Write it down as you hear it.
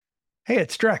Hey,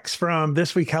 it's Drex from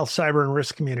This Week Health Cyber and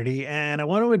Risk Community, and I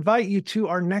want to invite you to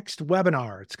our next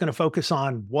webinar. It's going to focus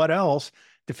on what else?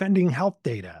 Defending health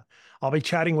data. I'll be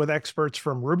chatting with experts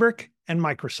from Rubrik and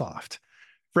Microsoft.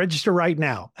 Register right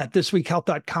now at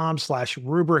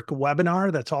thisweekhealth.com/Rubrik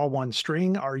webinar. That's all one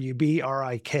string,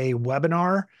 RUBRIK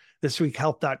webinar,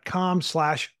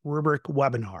 thisweekhealth.com/Rubrik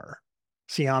webinar.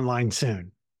 See you online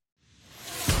soon.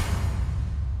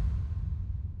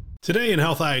 Today in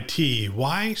Health IT,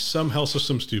 why some health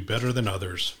systems do better than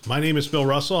others. My name is Bill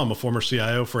Russell. I'm a former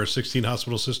CIO for a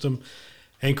 16-hospital system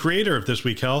and creator of This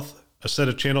Week Health, a set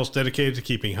of channels dedicated to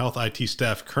keeping health IT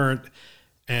staff current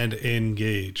and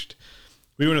engaged.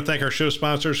 We want to thank our show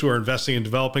sponsors who are investing in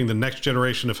developing the next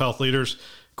generation of health leaders: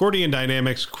 Gordian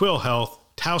Dynamics, Quill Health,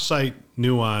 Tausight,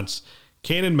 Nuance,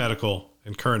 Canon Medical,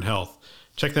 and Current Health.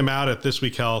 Check them out at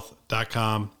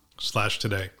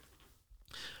thisweekhealth.com/today.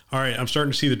 All right, I'm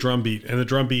starting to see the drumbeat, and the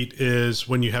drumbeat is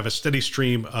when you have a steady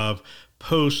stream of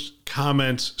posts,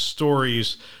 comments,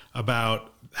 stories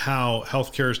about how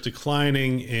healthcare is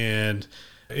declining, and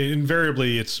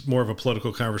invariably it's more of a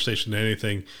political conversation than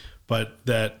anything, but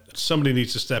that somebody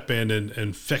needs to step in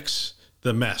and fix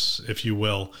the mess, if you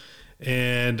will.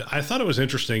 And I thought it was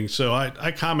interesting. So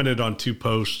I commented on two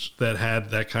posts that had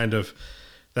that kind of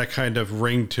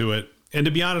ring to it. And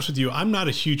to be honest with you, I'm not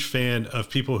a huge fan of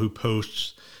people who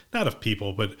post, not of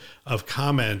people, but of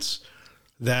comments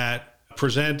that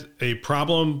present a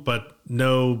problem, but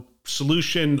no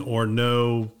solution, or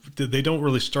they don't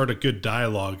really start a good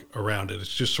dialogue around it.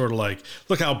 It's just sort of like,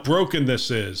 look how broken this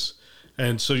is.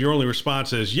 And so your only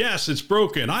response is, yes, it's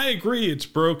broken. I agree, it's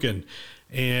broken.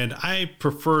 And I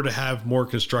prefer to have more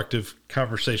constructive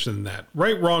conversation than that.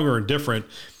 Right, wrong, or indifferent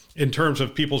in terms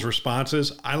of people's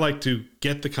responses, I like to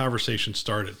get the conversation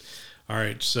started. All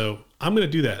right, so I'm going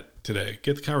to do that today,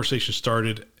 get the conversation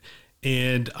started.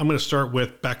 And I'm going to start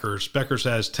with Becker's. Becker's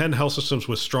has 10 health systems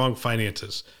with strong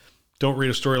finances. Don't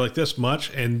read a story like this much.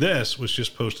 And this was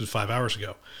just posted 5 hours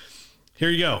ago.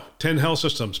 Here you go. 10 health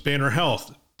systems. Banner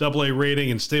Health, AA rating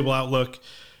and stable outlook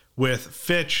with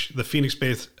Fitch, the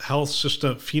Phoenix-based health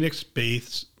systems,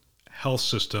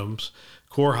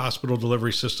 core hospital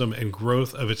delivery system, and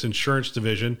growth of its insurance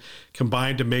division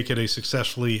combined to make it a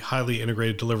successfully highly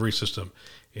integrated delivery system.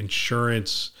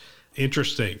 Insurance,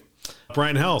 interesting.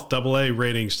 Brian Health, AA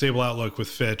rating, stable outlook with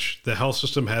Fitch. The health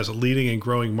system has a leading and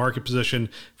growing market position,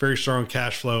 very strong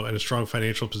cash flow, and a strong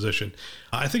financial position.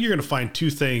 I think you're going to find two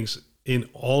things in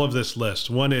all of this list.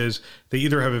 One is they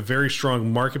either have a very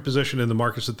strong market position in the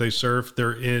markets that they serve.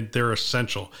 They're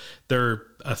essential. They're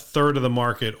a third of the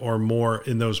market or more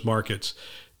in those markets.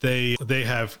 They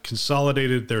have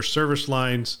consolidated their service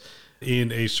lines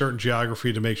in a certain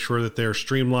geography to make sure that they're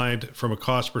streamlined from a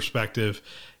cost perspective.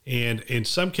 And in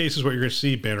some cases, what you're going to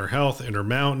see, Banner Health,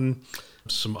 Intermountain,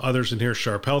 some others in here,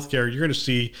 Sharp Healthcare, you're going to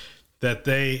see that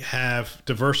they have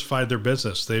diversified their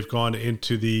business. They've gone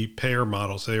into the payer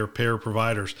models. They are payer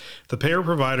providers. The payer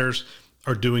providers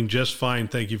are doing just fine,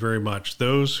 thank you very much.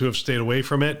 Those who have stayed away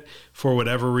from it for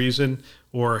whatever reason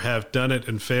or have done it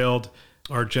and failed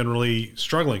are generally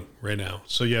struggling right now.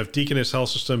 So you have Deaconess Health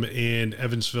System in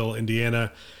Evansville,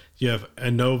 Indiana. You have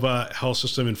Inova Health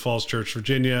System in Falls Church,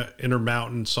 Virginia,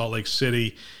 Intermountain, Salt Lake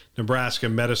City, Nebraska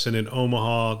Medicine in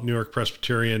Omaha, New York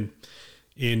Presbyterian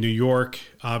in New York,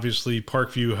 obviously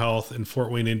Parkview Health in Fort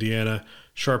Wayne, Indiana,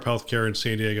 Sharp Healthcare in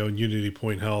San Diego, and Unity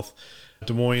Point Health.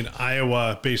 Des Moines,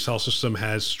 Iowa-based health system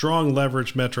has strong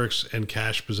leverage metrics and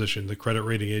cash position, the credit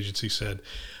rating agency said.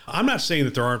 I'm not saying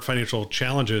that there aren't financial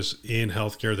challenges in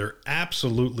healthcare. There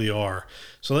absolutely are.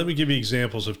 So let me give you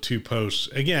examples of two posts.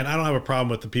 Again, I don't have a problem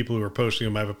with the people who are posting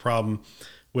them. I have a problem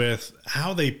with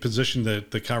how they position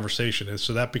the conversation. And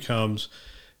so that becomes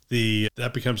the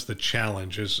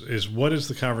challenge is what is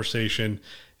the conversation,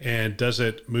 and does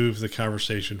it move the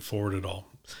conversation forward at all?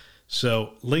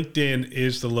 So LinkedIn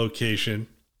is the location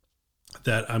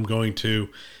that I'm going to.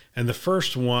 And the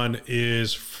first one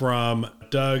is from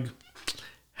Doug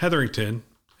Hetherington,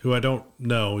 who I don't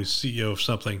know. He's CEO of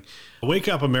something. Wake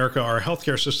up, America. Our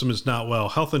healthcare system is not well.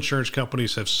 Health insurance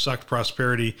companies have sucked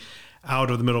prosperity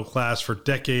out of the middle class for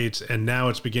decades, and now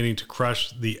it's beginning to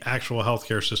crush the actual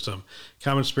healthcare system.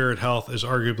 Common Spirit Health is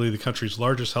arguably the country's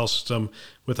largest health system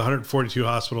with 142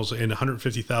 hospitals and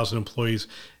 150,000 employees,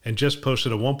 and just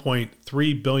posted a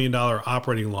 $1.3 billion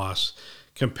operating loss.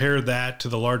 Compare that to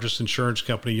the largest insurance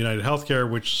company, United Healthcare,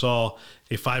 which saw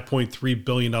a $5.3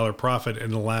 billion profit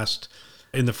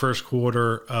in the first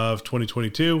quarter of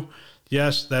 2022.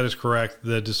 Yes, that is correct.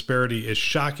 The disparity is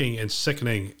shocking and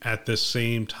sickening at the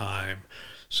same time.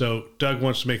 So Doug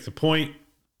wants to make the point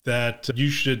that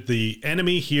the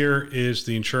enemy here is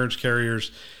the insurance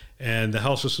carriers, and the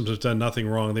health systems have done nothing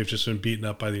wrong. They've just been beaten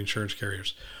up by the insurance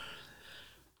carriers.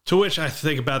 To which I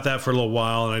think about that for a little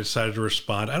while, and I decided to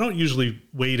respond. I don't usually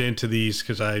wade into these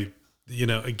because I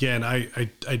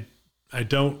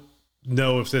don't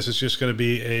know if this is just going to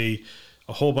be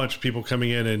a whole bunch of people coming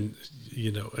in and,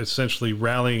 essentially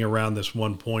rallying around this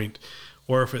one point,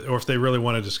 or if they really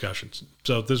want a discussion.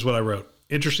 So this is what I wrote.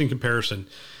 Interesting comparison.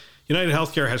 United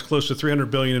Healthcare has close to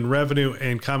 $300 billion in revenue,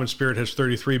 and CommonSpirit has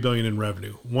 $33 billion in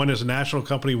revenue. One is a national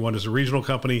company, one is a regional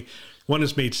company. One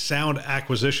has made sound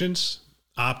acquisitions,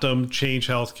 Optum, Change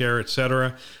Healthcare, et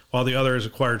cetera, while the other has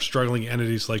acquired struggling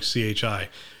entities like CHI.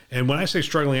 And when I say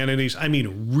struggling entities, I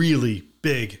mean really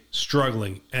big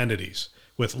struggling entities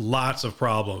with lots of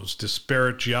problems,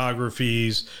 disparate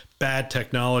geographies, bad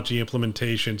technology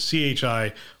implementation.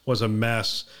 CHI was a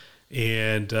mess,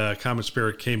 and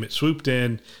CommonSpirit swooped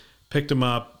in, picked them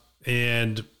up,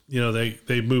 and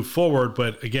they moved forward.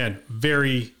 But again,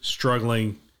 very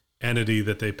struggling entity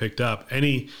that they picked up.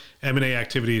 Any M&A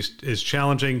activity is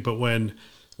challenging, but when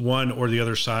one or the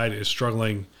other side is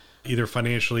struggling, either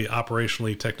financially,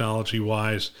 operationally,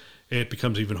 technology-wise, it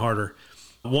becomes even harder.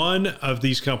 One of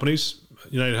these companies,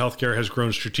 United Healthcare, has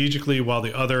grown strategically while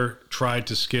the other tried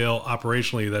to scale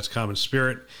operationally. That's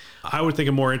CommonSpirit. I would think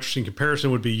a more interesting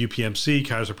comparison would be UPMC,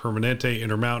 Kaiser Permanente,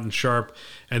 Intermountain, Sharp,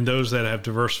 and those that have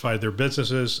diversified their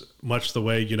businesses much the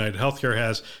way United Healthcare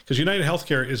has, because United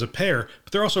Healthcare is a payer,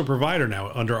 but they're also a provider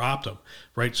now under Optum,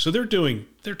 right? So they're doing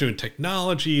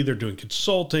technology, they're doing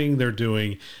consulting, they're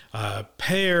doing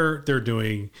payer,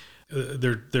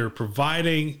 they're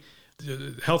providing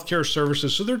healthcare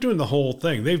services. So they're doing the whole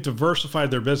thing. They've diversified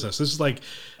their business. This is like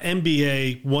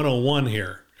MBA 101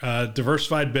 here.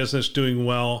 Diversified business doing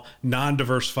well,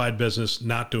 non-diversified business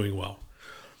not doing well.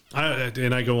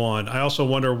 I go on. I also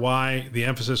wonder why the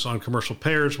emphasis on commercial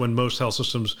payers when most health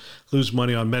systems lose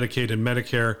money on Medicaid and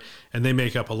Medicare, and they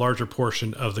make up a larger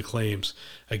portion of the claims.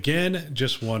 Again,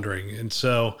 just wondering. And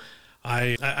so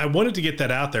I wanted to get that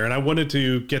out there, and I wanted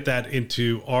to get that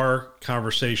into our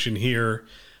conversation here,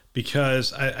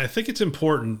 because I think it's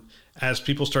important as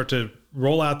people start to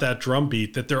roll out that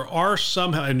drumbeat that there are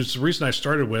somehow, and it's the reason I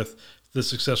started with the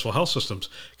successful health systems,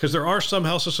 because there are some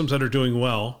health systems that are doing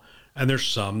well, and there's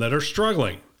some that are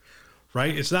struggling,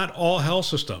 right? It's not all health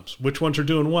systems. Which ones are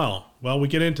doing well? Well, we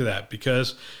get into that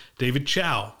because David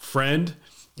Chow, friend,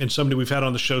 and somebody we've had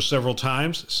on the show several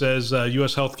times, says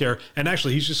U.S. healthcare, and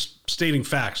actually he's just stating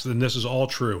facts, and this is all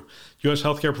true. U.S.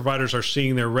 healthcare providers are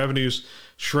seeing their revenues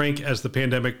shrink as the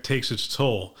pandemic takes its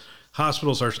toll.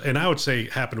 Hospitals are, and I would say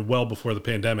happened well before the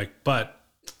pandemic, but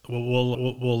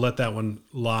we'll let that one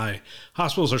lie.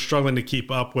 Hospitals are struggling to keep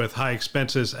up with high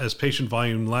expenses as patient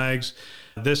volume lags.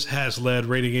 This has led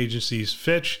rating agencies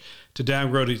Fitch to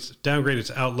downgrade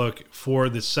its outlook for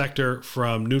the sector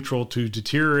from neutral to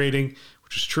deteriorating,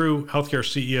 which is true. Healthcare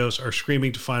CEOs are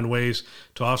screaming to find ways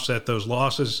to offset those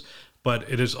losses, but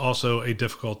it is also a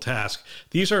difficult task.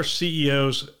 These are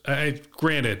CEOs,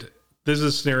 granted, this is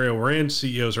a scenario we're in.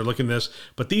 CEOs are looking at this,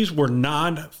 but these were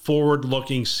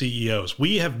non-forward-looking CEOs.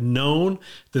 We have known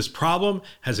this problem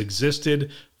has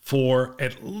existed for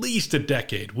at least a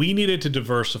decade. We needed to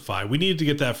diversify. We needed to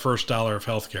get that first dollar of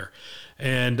healthcare.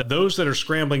 And those that are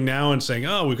scrambling now and saying,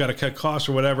 oh, we've got to cut costs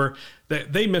or whatever,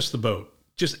 they missed the boat.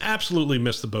 Just absolutely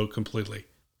missed the boat completely.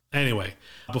 Anyway,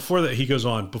 before that, he goes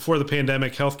on, before the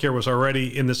pandemic, healthcare was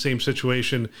already in the same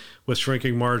situation with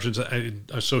shrinking margins,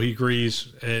 so he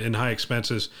agrees, and high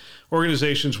expenses.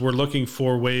 Organizations were looking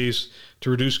for ways to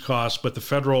reduce costs, but the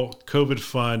federal COVID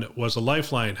fund was a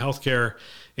lifeline. Healthcare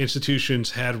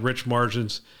institutions had rich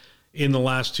margins in the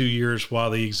last 2 years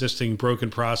while the existing broken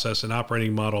process and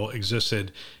operating model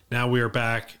existed. Now we are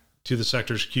back to the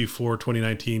sector's Q4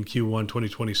 2019, Q1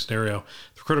 2020 scenario.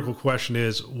 The critical question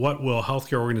is, what will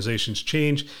healthcare organizations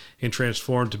change and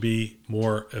transform to be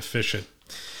more efficient?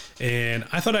 And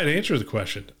I thought I'd answer the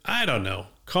question. I don't know.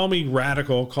 Call me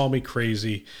radical, call me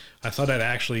crazy. I thought I'd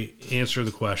actually answer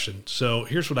the question. So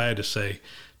here's what I had to say.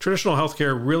 Traditional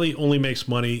healthcare really only makes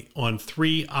money on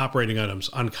 3 operating items: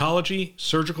 oncology,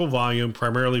 surgical volume,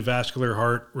 primarily vascular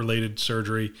heart-related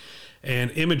surgery,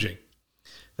 and imaging.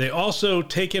 They also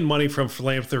take in money from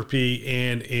philanthropy,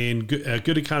 and in a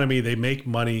good economy, they make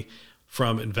money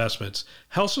from investments.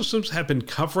 Health systems have been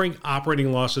covering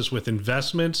operating losses with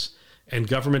investments and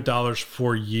government dollars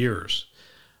for years.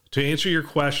 To answer your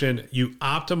question, you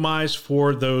optimize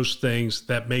for those things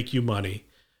that make you money,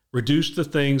 reduce the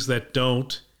things that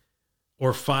don't,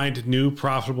 or find new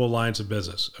profitable lines of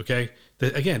business, okay?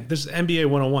 Again, this is MBA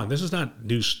 101. This is not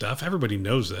new stuff. Everybody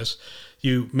knows this.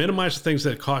 You minimize the things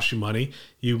that cost you money,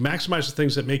 you maximize the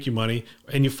things that make you money,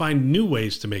 and you find new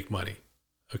ways to make money,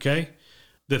 okay?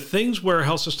 The things where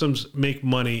health systems make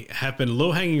money have been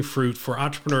low-hanging fruit for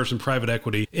entrepreneurs and private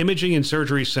equity. Imaging and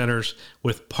surgery centers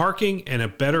with parking and a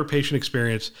better patient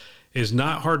experience is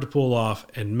not hard to pull off,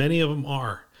 and many of them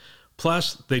are.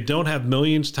 Plus, they don't have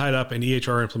millions tied up in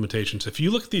EHR implementations. If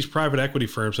you look at these private equity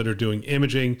firms that are doing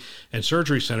imaging and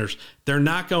surgery centers, they're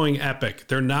not going Epic.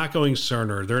 They're not going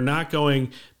Cerner. They're not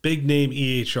going big name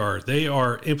EHR. They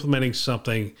are implementing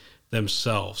something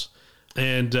themselves.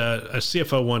 And a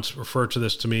CFO once referred to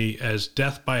this to me as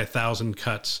death by 1,000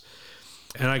 cuts.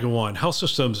 And I go on. Health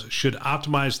systems should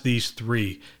optimize these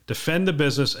three: defend the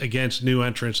business against new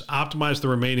entrants, optimize the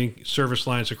remaining service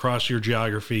lines across your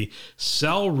geography,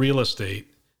 sell real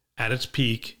estate at its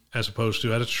peak as opposed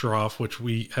to at its trough, which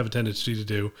we have a tendency to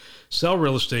do. Sell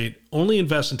real estate, only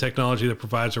invest in technology that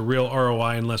provides a real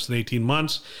ROI in less than 18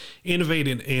 months, innovate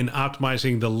in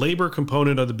optimizing the labor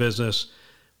component of the business,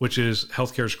 which is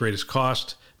healthcare's greatest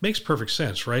cost. Makes perfect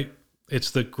sense, right? It's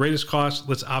the greatest cost.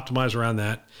 Let's optimize around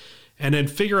that. And then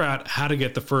figure out how to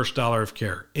get the first dollar of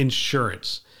care.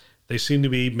 Insurance. They seem to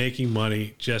be making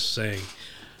money just saying.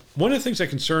 One of the things that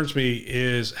concerns me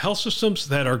is health systems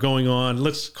that are going on,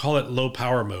 let's call it low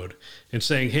power mode, and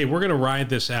saying, hey, we're going to ride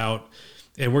this out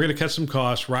and we're going to cut some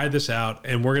costs, ride this out,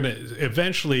 and we're going to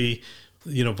eventually,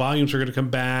 volumes are going to come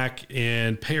back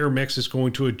and payer mix is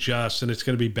going to adjust and it's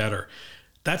going to be better.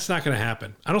 That's not going to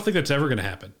happen. I don't think that's ever going to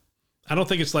happen. I don't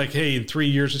think it's like, hey, in 3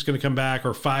 years it's going to come back,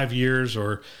 or 5 years,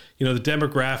 or, the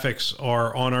demographics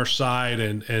are on our side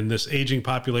and this aging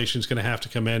population is going to have to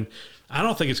come in. I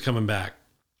don't think it's coming back,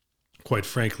 quite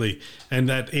frankly. And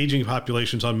that aging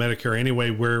population's on Medicare anyway,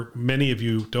 where many of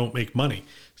you don't make money.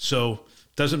 So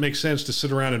it doesn't make sense to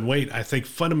sit around and wait. I think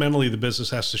fundamentally the business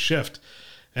has to shift.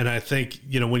 And I think,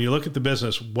 when you look at the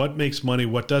business, what makes money,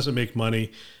 what doesn't make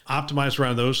money, optimize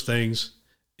around those things.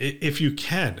 If you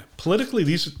can. Politically,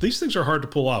 these things are hard to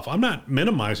pull off. I'm not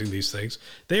minimizing these things.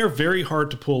 They are very hard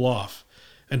to pull off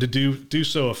and to do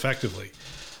so effectively.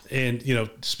 And,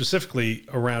 specifically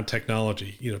around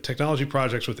technology, technology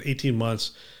projects with 18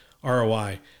 months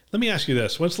ROI. Let me ask you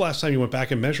this. When's the last time you went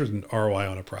back and measured an ROI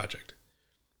on a project?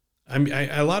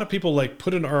 A lot of people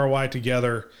put an ROI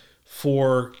together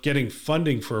for getting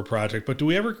funding for a project, but do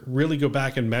we ever really go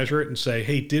back and measure it and say,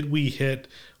 hey, did we hit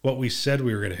what we said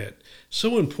we were going to hit?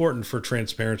 So important for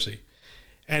transparency.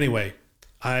 Anyway,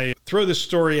 I throw this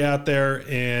story out there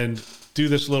and do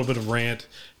this little bit of rant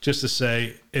just to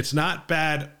say it's not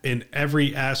bad in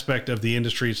every aspect of the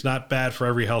industry. It's not bad for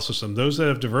every health system. Those that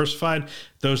have diversified,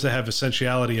 those that have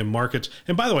essentiality in markets.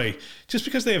 And by the way, just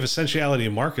because they have essentiality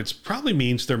in markets probably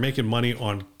means they're making money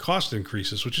on cost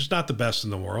increases, which is not the best in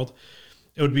the world.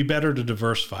 It would be better to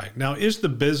diversify. Now, is the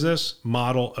business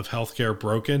model of healthcare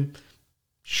broken?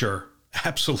 Sure.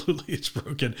 Absolutely, it's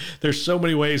broken. There's so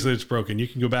many ways that it's broken. You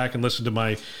can go back and listen to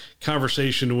my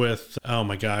conversation with,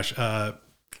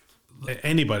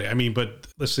 anybody. But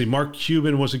let's see, Mark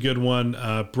Cuban was a good one.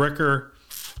 Bricker.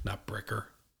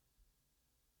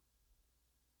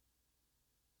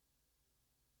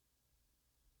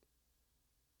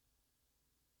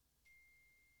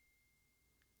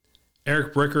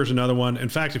 Eric Bricker is another one. In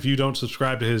fact, if you don't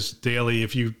subscribe to his daily,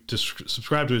 if you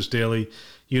subscribe to his daily,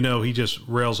 he just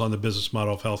rails on the business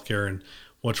model of healthcare and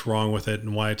what's wrong with it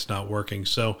and why it's not working.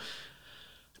 So,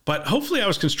 but hopefully I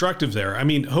was constructive there.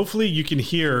 Hopefully you can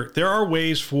hear there are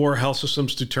ways for health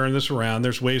systems to turn this around.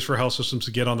 There's ways for health systems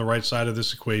to get on the right side of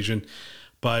this equation,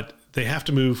 but they have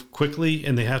to move quickly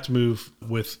and they have to move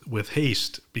with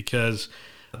haste, because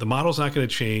the model's not going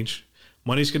to change.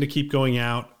 Money's going to keep going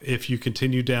out if you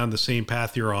continue down the same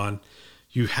path you're on.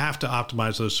 You have to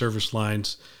optimize those service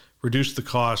lines, reduce the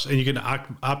costs, and you can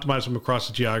optimize them across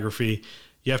the geography.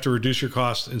 You have to reduce your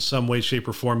costs in some way, shape,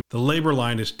 or form. The labor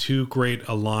line is too great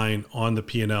a line on the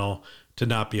P&L to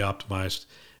not be optimized.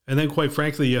 And then, quite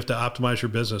frankly, you have to optimize your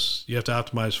business. You have to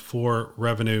optimize for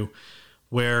revenue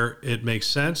where it makes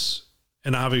sense.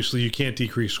 And obviously, you can't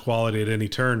decrease quality at any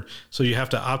turn. So you have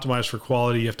to optimize for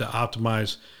quality. You have to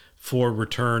optimize for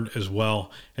return as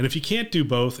well. And if you can't do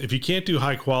both, if you can't do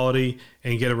high quality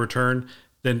and get a return,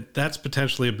 then that's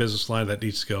potentially a business line that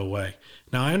needs to go away.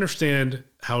 Now, I understand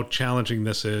how challenging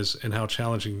this is and how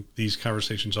challenging these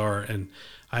conversations are. And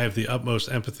I have the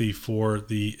utmost empathy for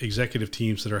the executive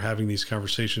teams that are having these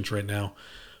conversations right now.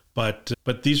 But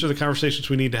these are the conversations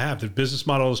we need to have. The business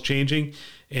model is changing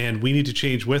and we need to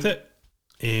change with it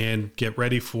and get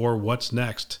ready for what's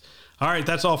next. All right,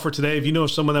 that's all for today. If you know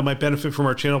of someone that might benefit from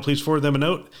our channel, please forward them a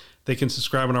note. They can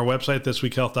subscribe on our website,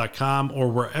 thisweekhealth.com,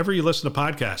 or wherever you listen to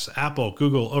podcasts, Apple,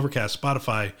 Google, Overcast,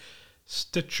 Spotify,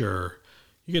 Stitcher.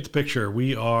 You get the picture.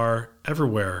 We are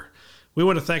everywhere. We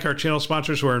want to thank our channel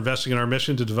sponsors who are investing in our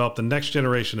mission to develop the next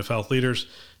generation of health leaders: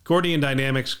 Gordian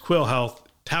Dynamics, Quill Health,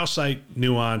 Tausight,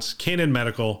 Nuance, Canon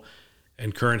Medical,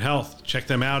 and Current Health. Check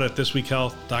them out at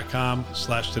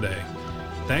thisweekhealth.com/today.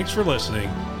 Thanks for listening.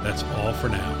 That's all for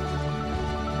now.